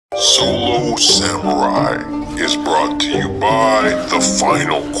Solo Samurai is brought to you by the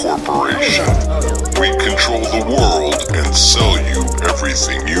Final Corporation. We control the world and sell you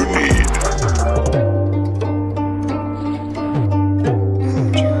everything you need.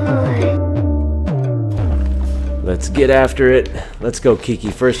 Let's get after it. Let's go,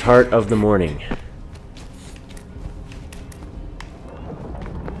 Kiki. First heart of the morning.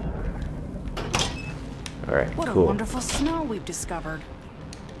 Alright, What cool. a wonderful smell we've discovered.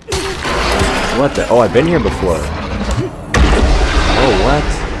 What the? Oh, I've been here before. Oh, what?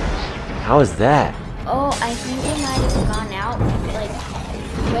 How is that? Oh, I think it might have gone out, like,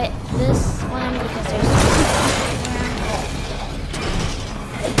 with this one because there's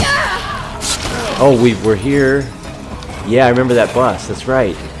Oh, we're here. Yeah, I remember that bus. That's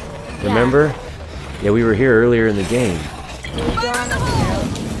right. Remember? Yeah, we were here earlier in the game.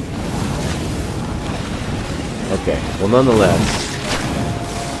 Okay, well, nonetheless.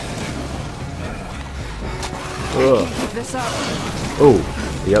 Ugh. Oh,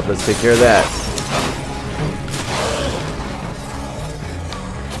 yep, let's take care of that.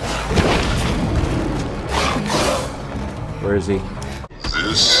 Where is he?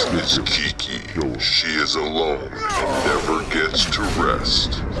 This is Kiki. She is alone and never gets to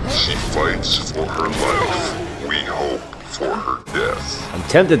rest. She fights for her life. We hope for her death. I'm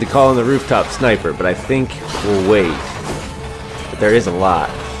tempted to call in the rooftop sniper, but I think we'll wait. But there is a lot.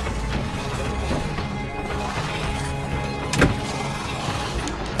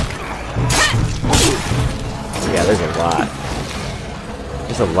 Yeah, there's a lot.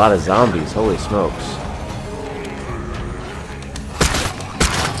 There's a lot of zombies, holy smokes.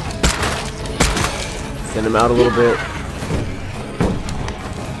 Send them out a little bit.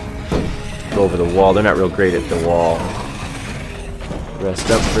 Go over the wall, they're not real great at the wall.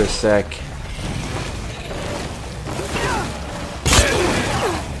 Rest up for a sec.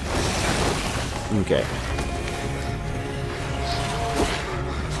 Okay.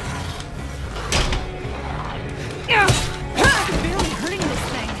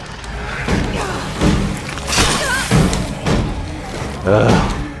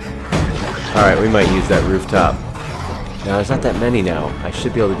 Alright, we might use that rooftop. Now, there's not that many now. I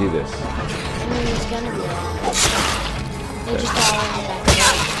should be able to do this.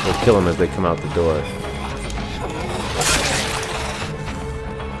 We'll kill them as they come out the door.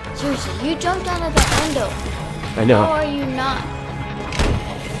 Seriously, you jumped out of the window. I know. How are you not?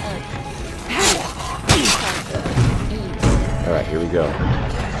 Alright, here we go.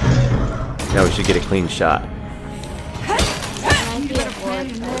 Now we should get a clean shot.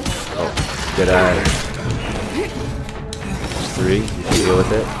 Oh, good eye. There's 3. You can deal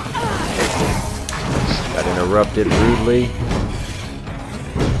with it. Got interrupted rudely.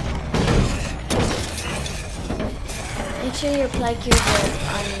 Make sure your plug cube is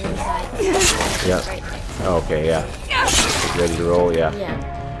on the inside. Yeah. Right there. Oh, okay, yeah. Ready to roll, yeah. Yeah.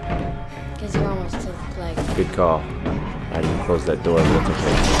 Because you're almost to the plug. Good call. I didn't close that door, but it's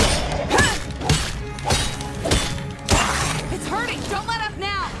okay. It's hurting. Don't let up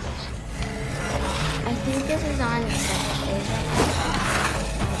now. I think this is on the second page.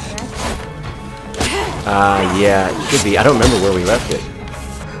 Yeah, it should be. I don't remember where we left it.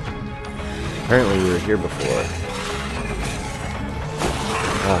 Apparently we were here before.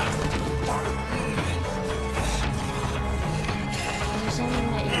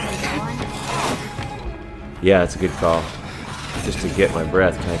 Yeah, that's a good call. Just to get my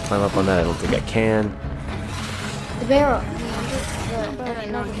breath. Can I climb up on that? I don't think I can. The barrel.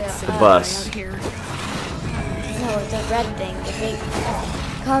 The bus. No, the red thing. The big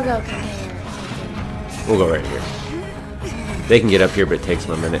cargo container. We'll go right here. They can get up here, but it takes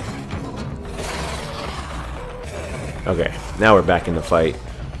them a minute. Okay, now we're back in the fight.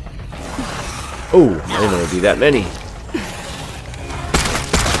 Oh, I didn't know there'd be that many.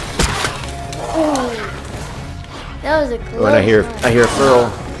 That was a close Oh, and I hear a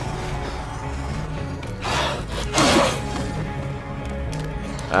furl.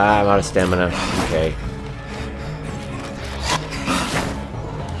 I'm out of stamina. Okay.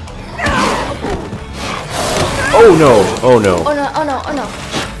 Oh no! Oh no! Oh no! Oh no! Oh no!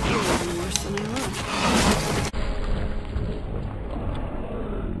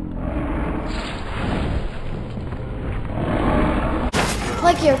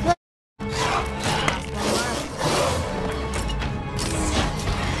 Plug here. Plug.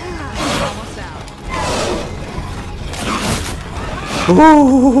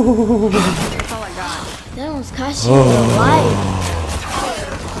 Ooh. That's all I got. That almost cost you your life.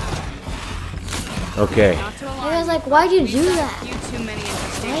 Okay. I was like, why'd you do that? Too many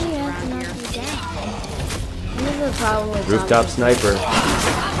Why do you have to knock me down? This is the problem with Rooftop zombies. sniper.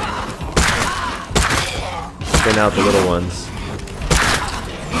 thin out the little ones.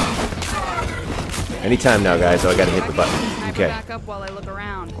 Anytime now, guys. Oh, I gotta hit the button. Okay. Back up while I look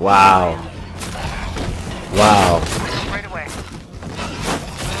around. Wow. Wow. Right away.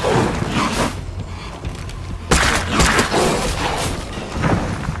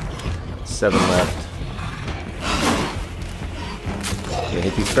 7 left. Can I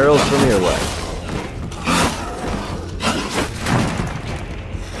hit these barrels for me or what?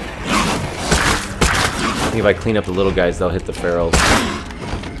 I think if I clean up the little guys, they'll hit the ferals.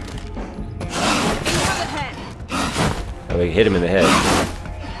 Oh, they hit him in the head.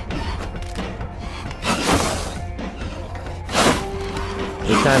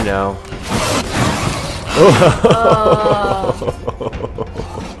 Good time now. Oh.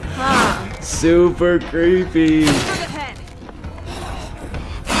 Super creepy.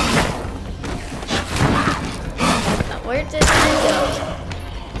 Where did it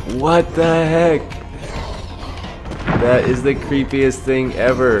go? What the heck? That is the creepiest thing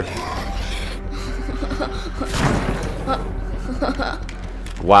ever.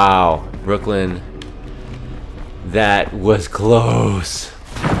 Wow, Brooklyn. That was close.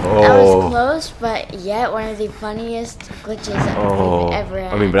 Oh. That was close, but yet one of the funniest glitches that we've ever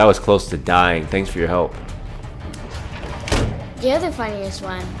had. I mean, but I was close to dying. Thanks for your help. The other funniest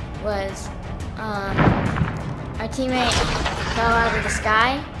one was our teammate fell out of the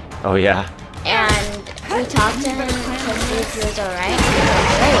sky. Oh yeah. And we talked to him to see if he was alright. He was like,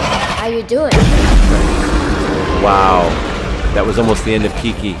 "Great, how you doing?" Wow. That was almost the end of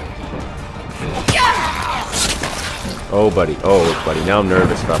Kiki. Oh, buddy. Oh, buddy. Now I'm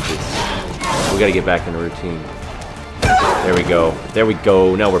nervous about this. We gotta get back in the routine. There we go. There we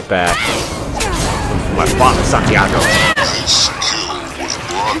go. Now we're back. My father, Santiago. This kill was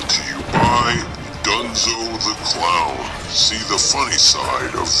brought to you by Dunzo the Clown. See the funny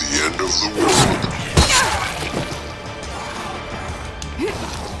side of the end of the world.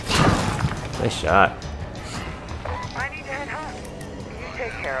 Nice shot. I need to head home. You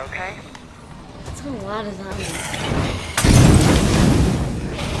take care, okay? That's a lot of zombies.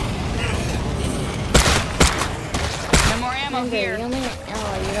 No more ammo here. You only, oh,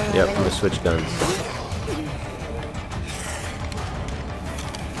 you don't have Yep, I'm any. gonna switch guns.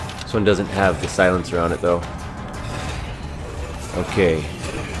 This one doesn't have the silencer on it though. Okay.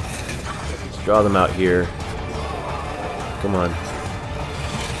 Let's draw them out here. Come on.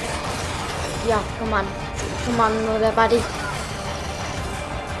 Yeah, come on. Come on, little buddy.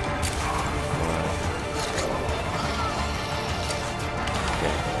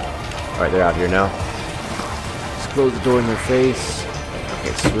 Alright, they're out here now. Let's close the door in their face.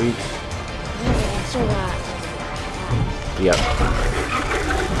 Okay, sweet. Answer that. Yep.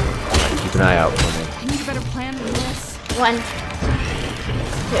 Keep an eye out for me. I need a better plan than this. 1, 2.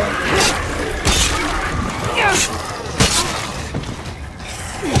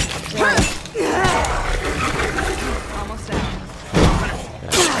 Almost out.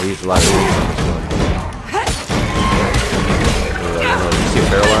 I used a lot of these on this one. I don't know, did you see a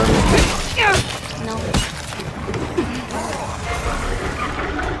barrel on it? No.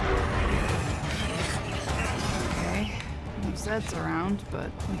 Okay. No Zeds around, but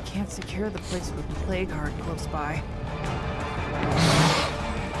we can't secure the place with the plague heart close by.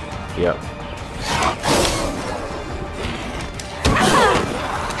 Yep.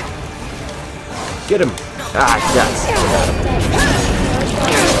 Get him! Ah, yes!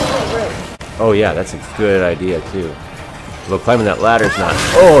 Oh yeah, that's a good idea too. Although climbing that ladder's not.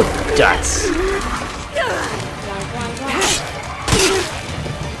 Oh, nuts!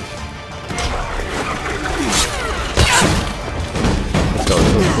 Let's go.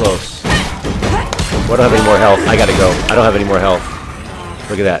 Too close. Well, I don't have any more health. I gotta go. I don't have any more health.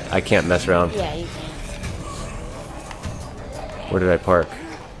 Look at that. I can't mess around. Yeah, you can. Where did I park?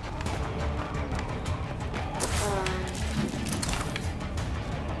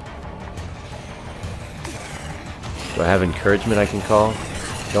 Do I have encouragement I can call?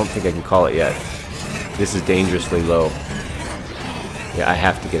 Don't think I can call it yet. This is dangerously low. Yeah, I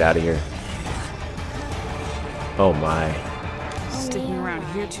have to get out of here. Oh my. Sticking around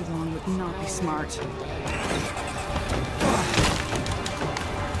here too long would not be smart.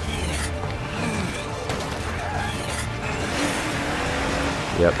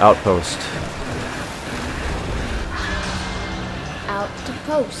 Yep, outpost. Out to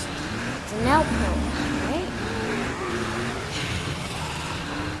post. It's an outpost, right?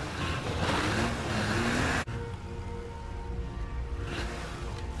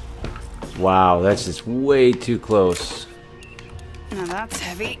 Wow, that's just way too close. Now that's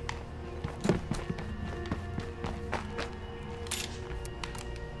heavy.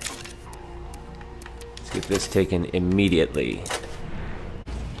 Get this taken immediately.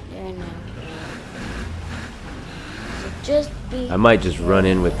 You're no. So just be. I might just run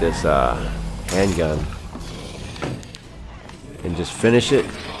in with this handgun and just finish it.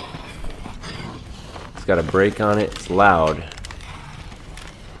 It's got a brake on it. It's loud.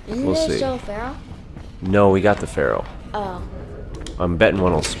 Isn't We'll there see. still a Pharaoh? No, we got the Pharaoh. Oh. I'm betting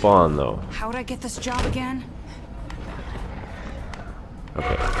one will spawn though. How'd I get this job again?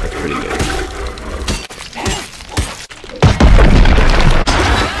 Okay, that's pretty good.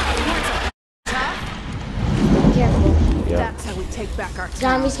 Careful. Yeah. That's how we take back our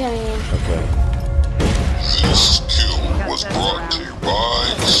town. Zombies coming in. Okay. This kill was brought to you by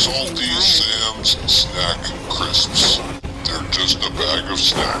Salty Sam's Snack Crisps. They're just a bag of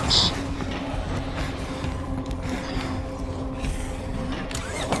snacks.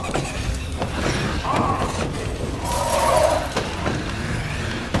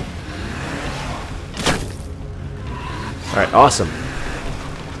 Alright, awesome.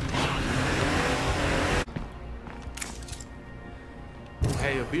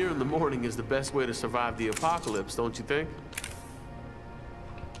 Hey, a beer in the morning is the best way to survive the apocalypse, don't you think?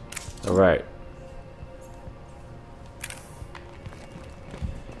 Alright.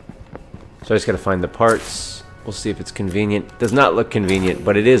 So I just gotta find the parts. We'll see if it's convenient. Does not look convenient,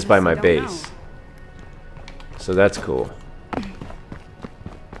 but it is by my base. So that's cool.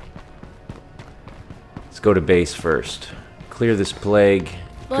 Let's go to base first. Clear this plague.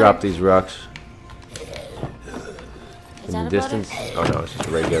 Drop these rocks. In the distance. Oh no, it's just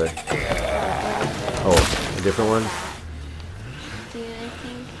a regular. Oh, a different one? Do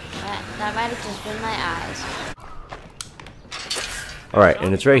anything? That might have just been my eyes. Alright,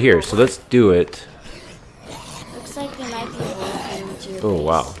 and it's right here, so let's do it. Looks like they might be walking into your Oh base.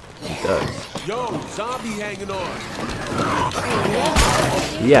 wow, it does. Yo, zombie hanging on.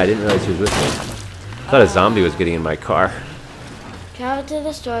 Yeah, I didn't realize he was with me. I thought a zombie was getting in my car. Travel to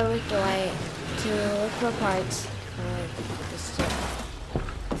the store with Dwight to look for parts for the store.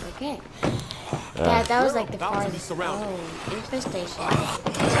 Okay. Yeah, that was like the farthest. Oh, infestation.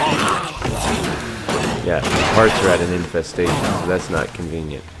 Yeah, the parts are at an infestation, so that's not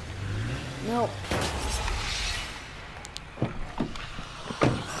convenient. Nope.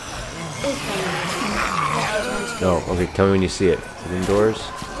 It's coming. No, okay, tell me when you see it. Is it indoors?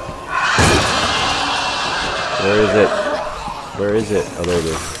 Where is it? Where is it? Oh, there it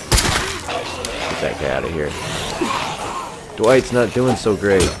is. Get that guy out of here. Dwight's not doing so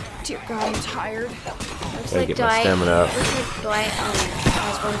great. Dear God, I'm tired. Looks Gotta like get my Dwight. stamina up. Looks like Dwight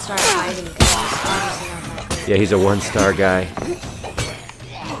has one star fighting because he's obviously not that good. Yeah, he's a one-star guy.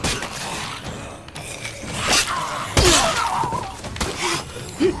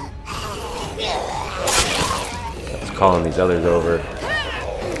 Let's calling these others over.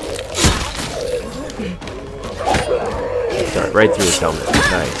 Start right through his helmet.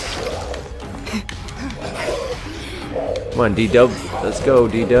 Nice. Come on, D-Dub. Let's go,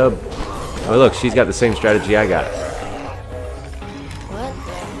 D-Dub. Oh, look, she's got the same strategy I got. What?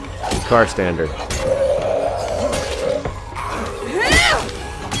 Car standard.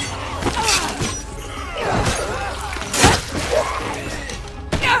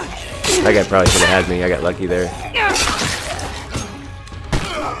 That guy probably should have had me. I got lucky there.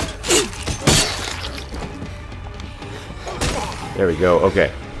 There we go.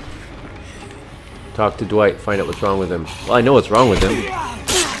 Okay. Talk to Dwight. Find out what's wrong with him. Well, I know what's wrong with him.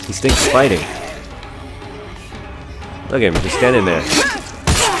 He stinks fighting. Look at him. Just standing there.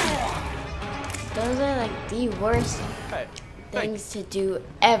 Those are like the worst things to do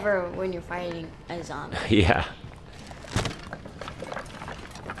ever when you're fighting a zombie. Yeah.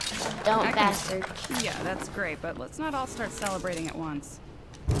 Don't, bastard. Yeah, that's great, but let's not all start celebrating at once.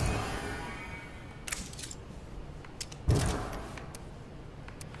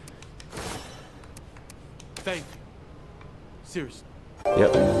 Thank you. Seriously.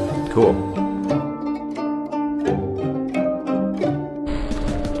 Yep. Cool.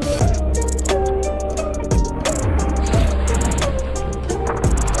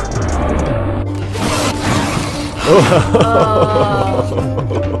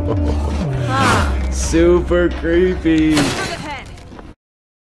 Super creepy.